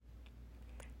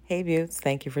Hey, Buttes.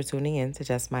 Thank you for tuning in to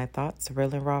Just My Thoughts,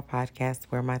 Real and Raw podcast,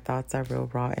 where my thoughts are real,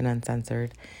 raw, and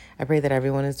uncensored. I pray that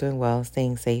everyone is doing well,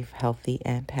 staying safe, healthy,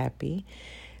 and happy.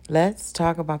 Let's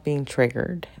talk about being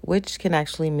triggered, which can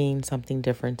actually mean something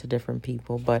different to different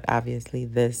people, but obviously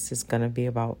this is going to be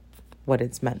about what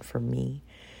it's meant for me.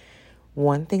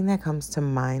 One thing that comes to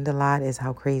mind a lot is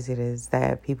how crazy it is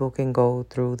that people can go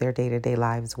through their day-to-day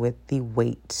lives with the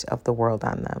weight of the world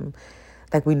on them.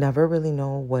 Like, we never really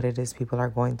know what it is people are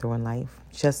going through in life.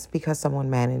 Just because someone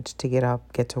managed to get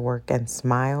up, get to work, and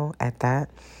smile at that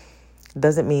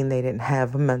doesn't mean they didn't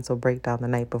have a mental breakdown the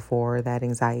night before. That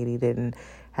anxiety didn't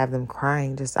have them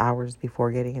crying just hours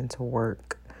before getting into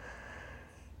work.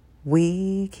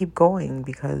 We keep going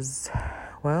because,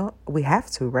 well, we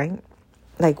have to, right?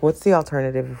 Like, what's the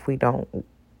alternative if we don't?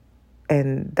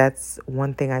 And that's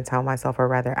one thing I tell myself, or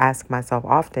rather ask myself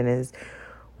often, is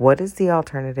what is the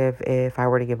alternative if I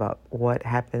were to give up? What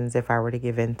happens if I were to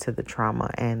give in to the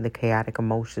trauma and the chaotic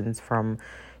emotions from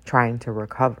trying to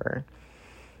recover?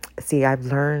 See, I've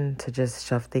learned to just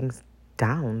shove things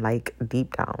down, like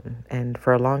deep down. And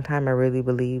for a long time, I really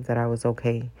believed that I was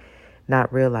okay,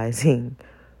 not realizing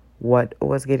what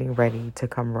was getting ready to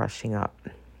come rushing up.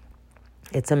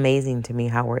 It's amazing to me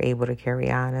how we're able to carry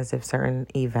on as if certain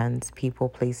events, people,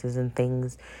 places, and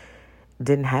things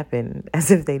didn't happen,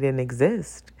 as if they didn't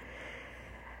exist.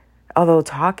 Although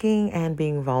talking and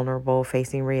being vulnerable,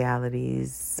 facing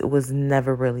realities was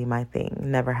never really my thing,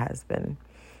 never has been.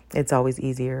 It's always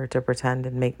easier to pretend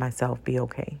and make myself be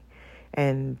okay.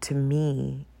 And to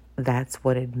me, that's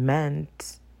what it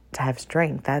meant to have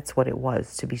strength. That's what it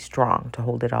was, to be strong, to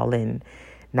hold it all in,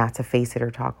 not to face it or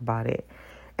talk about it.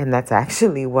 And that's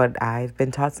actually what I've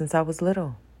been taught since I was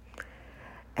little.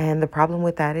 And the problem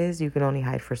with that is you can only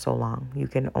hide for so long. You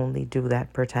can only do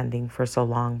that pretending for so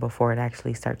long before it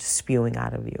actually starts spewing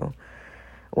out of you.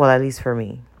 Well, at least for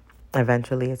me.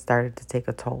 Eventually, it started to take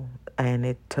a toll. And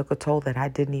it took a toll that I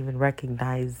didn't even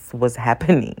recognize was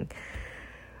happening.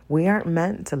 We aren't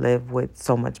meant to live with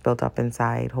so much built up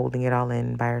inside, holding it all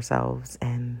in by ourselves.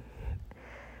 And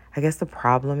I guess the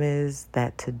problem is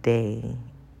that today,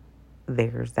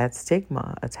 there's that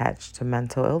stigma attached to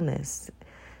mental illness.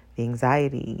 The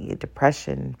anxiety,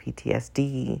 depression,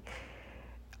 PTSD,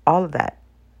 all of that.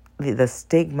 The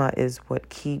stigma is what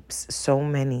keeps so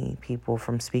many people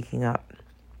from speaking up.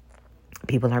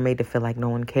 People are made to feel like no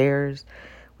one cares.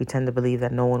 We tend to believe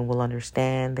that no one will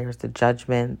understand. There's the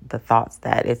judgment, the thoughts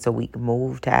that it's a weak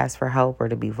move to ask for help or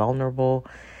to be vulnerable.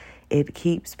 It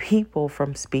keeps people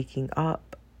from speaking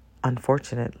up,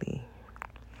 unfortunately.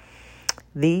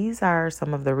 These are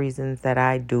some of the reasons that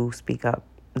I do speak up.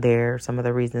 They're some of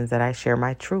the reasons that I share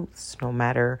my truths, no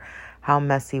matter how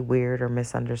messy, weird, or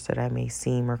misunderstood I may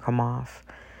seem or come off.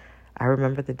 I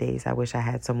remember the days I wish I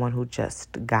had someone who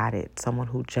just got it, someone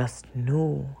who just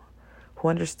knew, who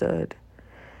understood.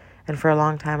 And for a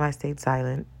long time, I stayed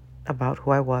silent about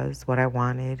who I was, what I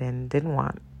wanted and didn't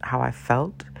want, how I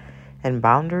felt, and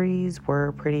boundaries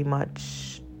were pretty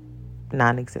much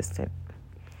non-existent.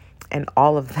 And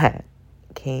all of that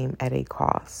came at a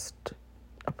cost,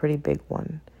 a pretty big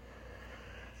one.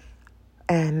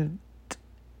 And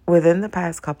within the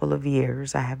past couple of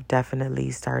years, I have definitely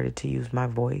started to use my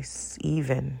voice,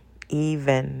 even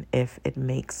if it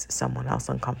makes someone else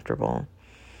uncomfortable.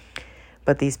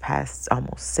 But these past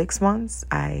almost 6 months,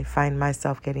 I find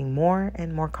myself getting more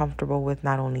and more comfortable with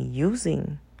not only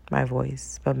using my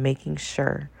voice, but making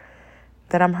sure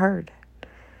that I'm heard.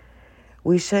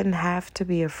 We shouldn't have to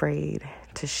be afraid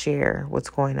to share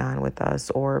what's going on with us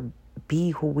or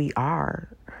be who we are.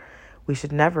 We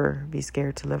should never be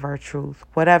scared to live our truth,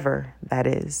 whatever that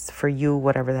is for you,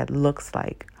 whatever that looks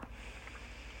like.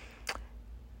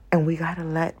 And we got to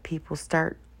let people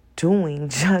start doing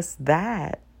just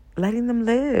that, letting them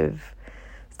live.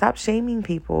 Stop shaming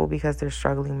people because they're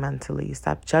struggling mentally.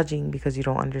 Stop judging because you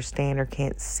don't understand or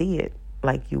can't see it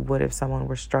like you would if someone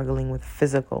were struggling with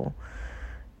physical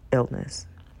illness.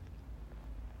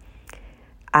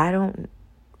 I don't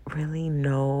really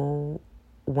know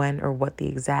when or what the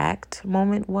exact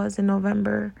moment was in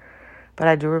November, but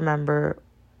I do remember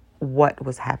what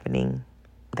was happening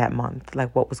that month,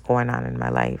 like what was going on in my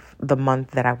life, the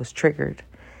month that I was triggered,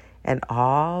 and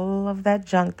all of that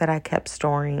junk that I kept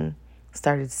storing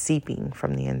started seeping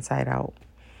from the inside out.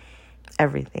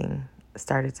 Everything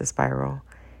started to spiral,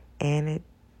 and it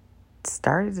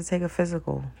started to take a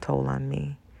physical toll on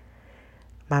me.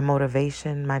 My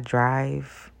motivation, my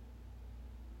drive,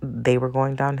 they were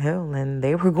going downhill, and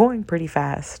they were going pretty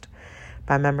fast.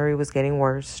 My memory was getting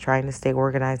worse. Trying to stay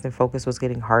organized and focused was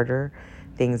getting harder.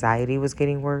 The anxiety was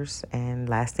getting worse and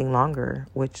lasting longer,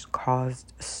 which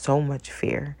caused so much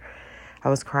fear. I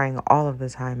was crying all of the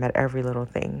time at every little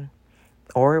thing,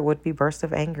 or it would be bursts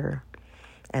of anger,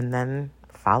 and then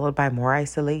followed by more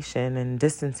isolation and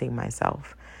distancing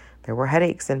myself. There were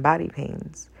headaches and body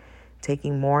pains,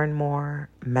 taking more and more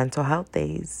mental health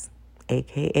days,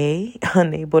 aka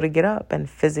unable to get up and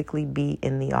physically be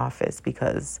in the office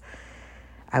because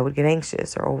I would get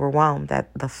anxious or overwhelmed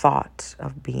at the thought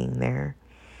of being there.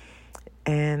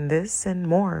 And this and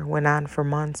more went on for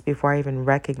months before I even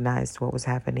recognized what was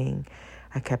happening.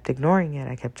 I kept ignoring it.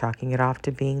 I kept chalking it off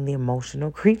to being the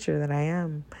emotional creature that I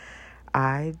am.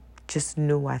 I just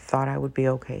knew I thought I would be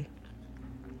okay.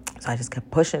 So I just kept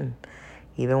pushing,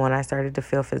 even when I started to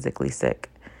feel physically sick.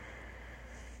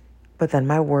 But then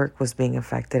my work was being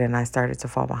affected and I started to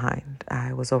fall behind.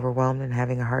 I was overwhelmed and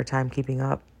having a hard time keeping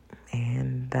up.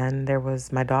 And then there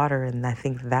was my daughter, and I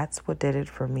think that's what did it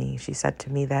for me. She said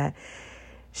to me that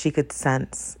she could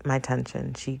sense my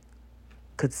tension. She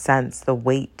could sense the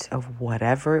weight of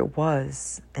whatever it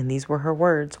was. And these were her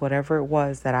words, whatever it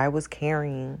was that I was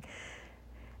carrying.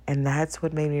 And that's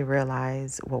what made me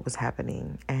realize what was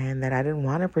happening and that I didn't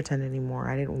want to pretend anymore.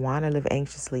 I didn't want to live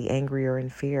anxiously, angry, or in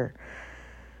fear.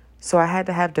 So I had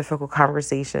to have difficult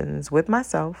conversations with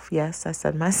myself. Yes, I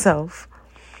said myself.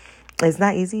 It's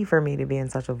not easy for me to be in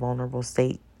such a vulnerable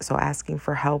state. So asking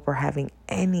for help or having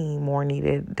any more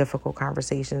needed difficult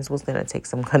conversations was going to take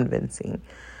some convincing.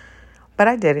 But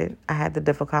I did it. I had the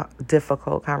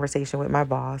difficult conversation with my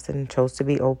boss and chose to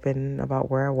be open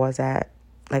about where I was at,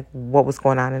 like what was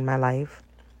going on in my life.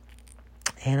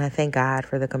 And I thank God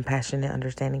for the compassionate,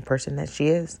 understanding person that she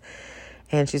is.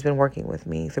 And she's been working with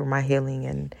me through my healing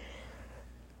and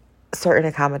certain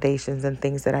accommodations and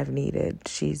things that I've needed.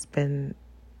 She's been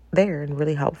there and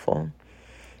really helpful.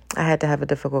 I had to have a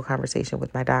difficult conversation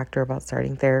with my doctor about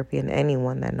starting therapy, and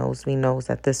anyone that knows me knows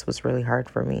that this was really hard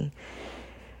for me.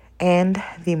 And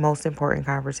the most important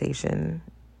conversation,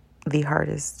 the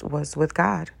hardest, was with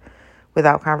God.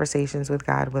 Without conversations with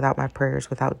God, without my prayers,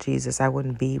 without Jesus, I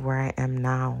wouldn't be where I am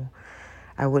now.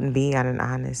 I wouldn't be on an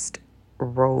honest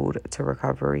road to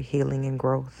recovery, healing, and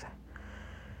growth.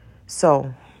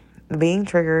 So, being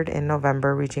triggered in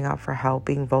November, reaching out for help,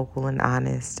 being vocal and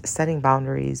honest, setting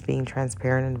boundaries, being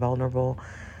transparent and vulnerable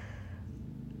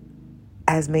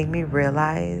has made me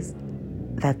realize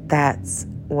that that's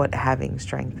what having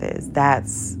strength is.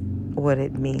 That's what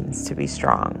it means to be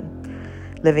strong.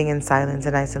 Living in silence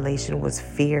and isolation was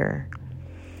fear.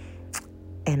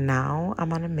 And now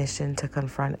I'm on a mission to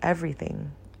confront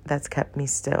everything that's kept me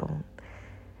still.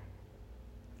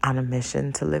 On a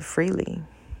mission to live freely.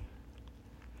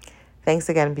 Thanks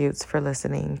again, Buttes, for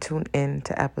listening. Tune in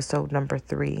to episode number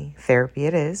 3, Therapy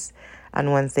It Is, on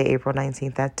Wednesday, April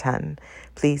 19th at 10.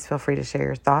 Please feel free to share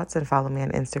your thoughts and follow me on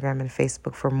Instagram and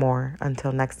Facebook for more.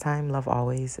 Until next time, love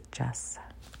always, Jess.